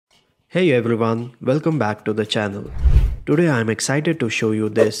Hey everyone, welcome back to the channel. Today I am excited to show you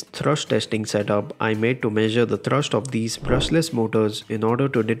this thrust testing setup I made to measure the thrust of these brushless motors in order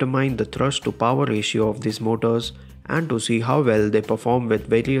to determine the thrust to power ratio of these motors and to see how well they perform with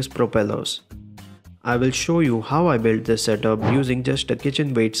various propellers. I will show you how I built this setup using just a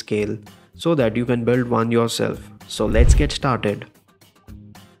kitchen weight scale so that you can build one yourself. So let's get started.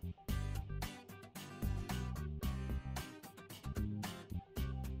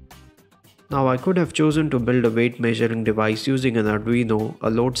 Now I could have chosen to build a weight measuring device using an Arduino, a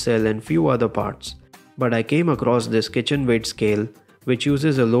load cell and few other parts, but I came across this kitchen weight scale which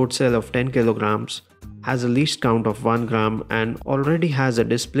uses a load cell of 10 kilograms, has a least count of 1 gram and already has a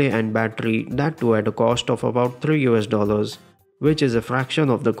display and battery, that too at a cost of about $3 which is a fraction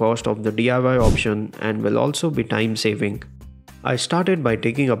of the cost of the DIY option and will also be time saving. I started by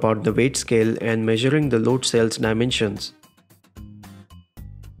taking apart the weight scale and measuring the load cell's dimensions.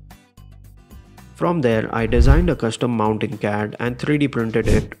 From there, I designed a custom mount in CAD and 3D printed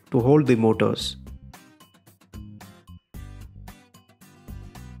it to hold the motors.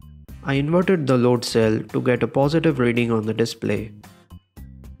 I inverted the load cell to get a positive reading on the display.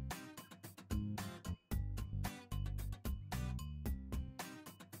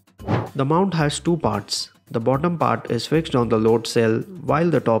 The mount has two parts. The bottom part is fixed on the load cell while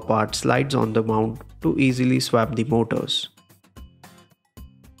the top part slides on the mount to easily swap the motors.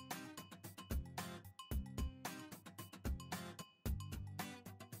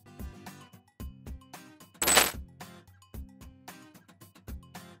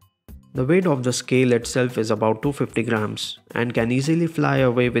 The weight of the scale itself is about 250 grams and can easily fly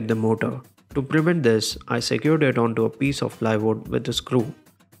away with the motor. To prevent this, I secured it onto a piece of plywood with a screw.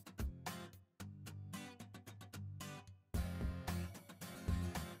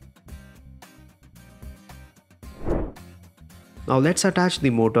 Now let's attach the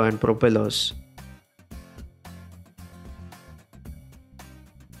motor and propellers.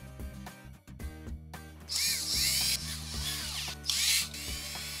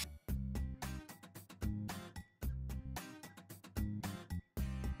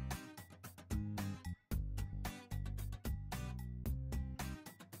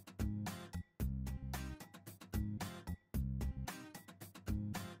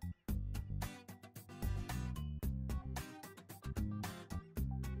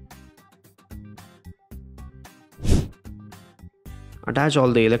 Attach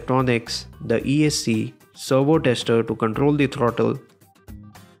all the electronics, the ESC, servo tester to control the throttle,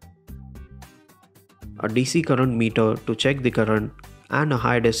 a DC current meter to check the current, and a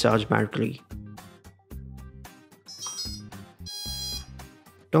high discharge battery.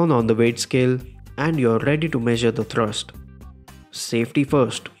 Turn on the weight scale and you're ready to measure the thrust. Safety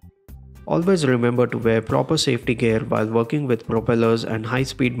first. Always remember to wear proper safety gear while working with propellers and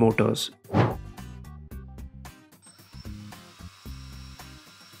high-speed motors.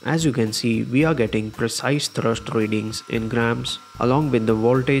 As you can see, we are getting precise thrust readings in grams along with the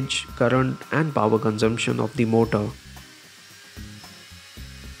voltage, current and power consumption of the motor.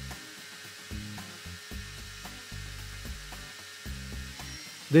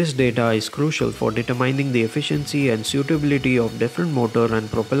 This data is crucial for determining the efficiency and suitability of different motor and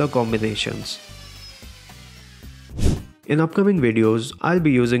propeller combinations. In upcoming videos, I'll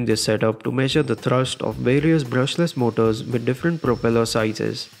be using this setup to measure the thrust of various brushless motors with different propeller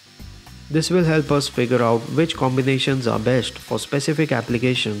sizes. This will help us figure out which combinations are best for specific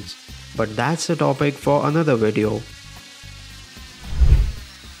applications, but that's a topic for another video.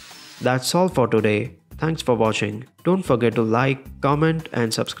 That's all for today. Thanks for watching. Don't forget to like, comment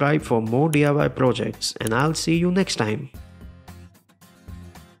and subscribe for more DIY projects, and I'll see you next time.